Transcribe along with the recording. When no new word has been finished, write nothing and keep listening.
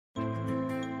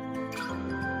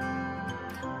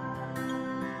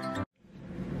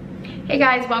Hey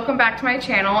guys, welcome back to my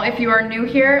channel. If you are new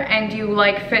here and you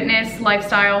like fitness,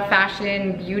 lifestyle,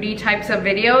 fashion, beauty types of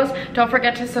videos, don't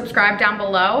forget to subscribe down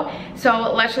below.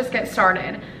 So let's just get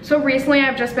started. So recently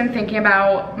I've just been thinking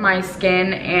about my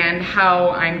skin and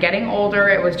how I'm getting older.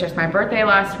 It was just my birthday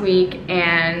last week,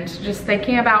 and just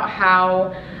thinking about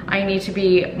how I need to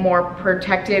be more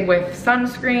protected with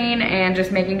sunscreen and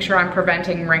just making sure I'm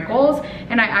preventing wrinkles.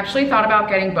 And I actually thought about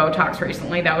getting Botox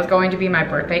recently. That was going to be my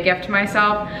birthday gift to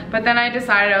myself. But then I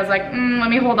decided, I was like, let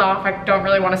me hold off. I don't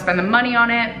really want to spend the money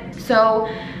on it. So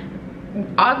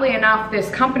oddly enough, this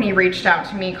company reached out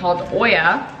to me called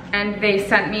Oya, and they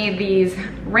sent me these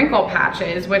wrinkle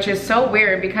patches, which is so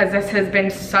weird because this has been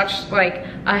such like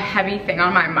a heavy thing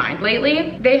on my mind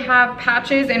lately. They have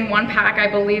patches in one pack.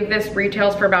 I believe this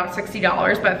retails for about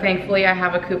 $60, but thankfully I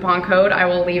have a coupon code. I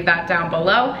will leave that down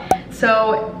below.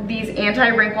 So these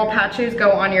anti-wrinkle patches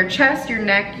go on your chest, your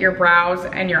neck, your brows,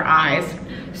 and your eyes.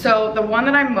 So the one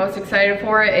that I'm most excited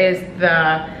for is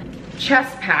the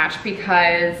chest patch,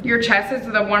 because your chest is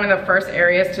one of the first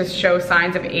areas to show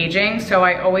signs of aging. So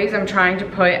I always am trying to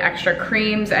put extra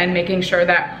creams and making sure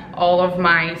that all of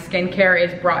my skincare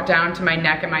is brought down to my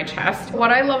neck and my chest.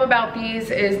 What I love about these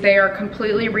is they are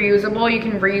completely reusable. You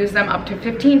can reuse them up to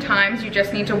 15 times. You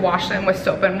just need to wash them with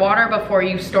soap and water before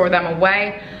you store them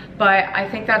away. But I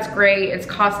think that's great. It's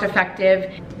cost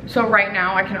effective. So right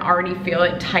now I can already feel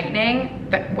it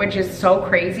tightening, which is so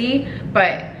crazy,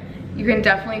 but you can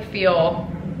definitely feel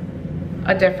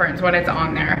a difference when it's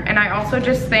on there. And I also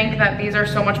just think that these are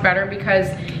so much better because,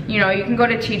 you know, you can go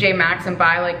to TJ Maxx and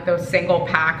buy like those single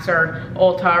packs or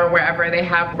Ulta or wherever they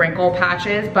have wrinkle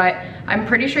patches, but I'm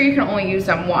pretty sure you can only use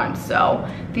them once. So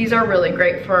these are really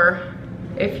great for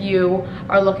if you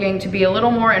are looking to be a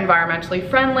little more environmentally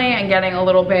friendly and getting a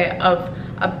little bit of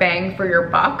a bang for your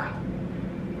buck.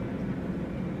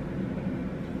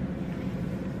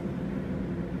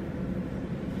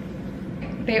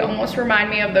 They almost remind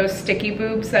me of those sticky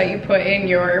boobs that you put in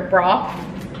your bra.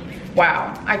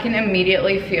 Wow, I can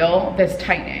immediately feel this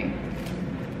tightening.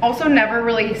 Also, never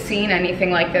really seen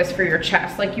anything like this for your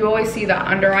chest. Like, you always see the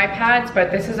under eye pads,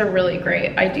 but this is a really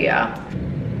great idea.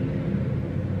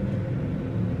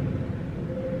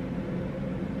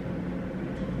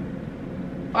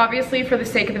 Obviously, for the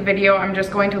sake of the video, I'm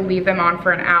just going to leave them on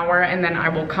for an hour and then I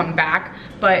will come back.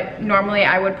 But normally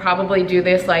I would probably do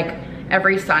this like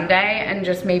every Sunday and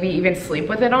just maybe even sleep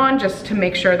with it on, just to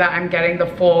make sure that I'm getting the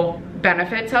full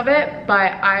benefits of it.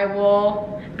 But I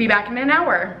will be back in an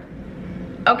hour.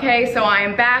 Okay, so I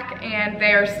am back and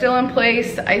they are still in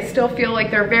place. I still feel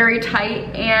like they're very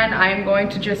tight, and I'm going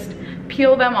to just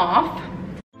peel them off.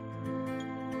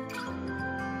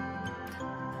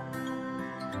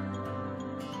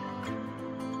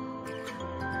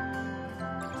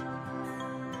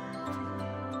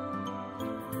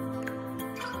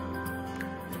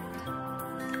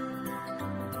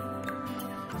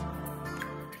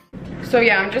 So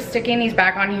yeah, I'm just sticking these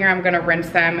back on here. I'm gonna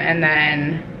rinse them and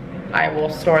then I will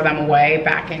store them away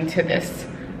back into this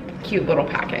cute little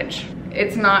package.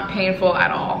 It's not painful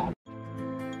at all.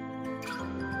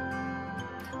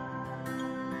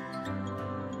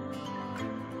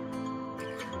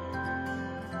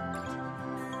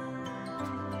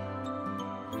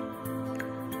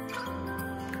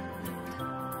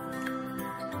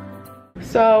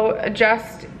 So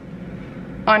just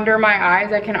under my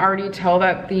eyes, I can already tell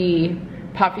that the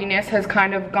puffiness has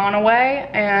kind of gone away,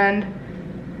 and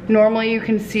normally you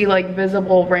can see like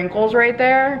visible wrinkles right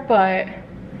there, but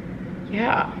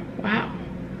yeah, wow.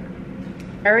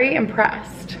 Very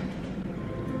impressed.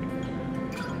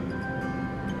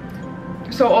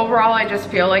 So overall, I just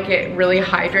feel like it really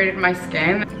hydrated my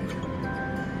skin.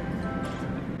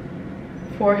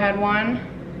 Forehead one.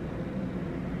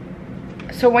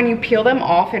 So when you peel them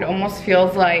off, it almost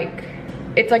feels like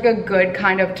it's like a good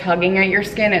kind of tugging at your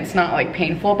skin. It's not like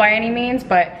painful by any means,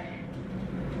 but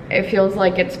it feels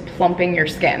like it's plumping your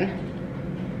skin.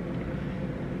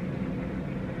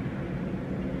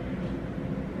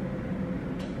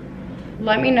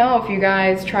 Let me know if you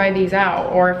guys try these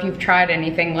out or if you've tried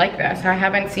anything like this. I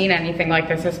haven't seen anything like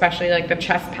this, especially like the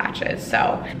chest patches.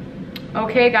 So,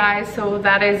 okay guys, so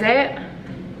that is it.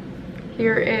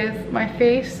 Here is my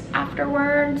face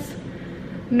afterwards.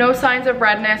 No signs of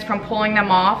redness from pulling them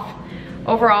off.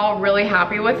 Overall, really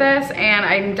happy with this, and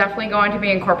I'm definitely going to be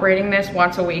incorporating this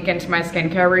once a week into my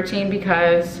skincare routine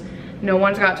because no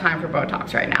one's got time for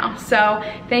Botox right now. So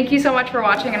thank you so much for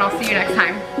watching, and I'll see you next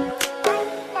time.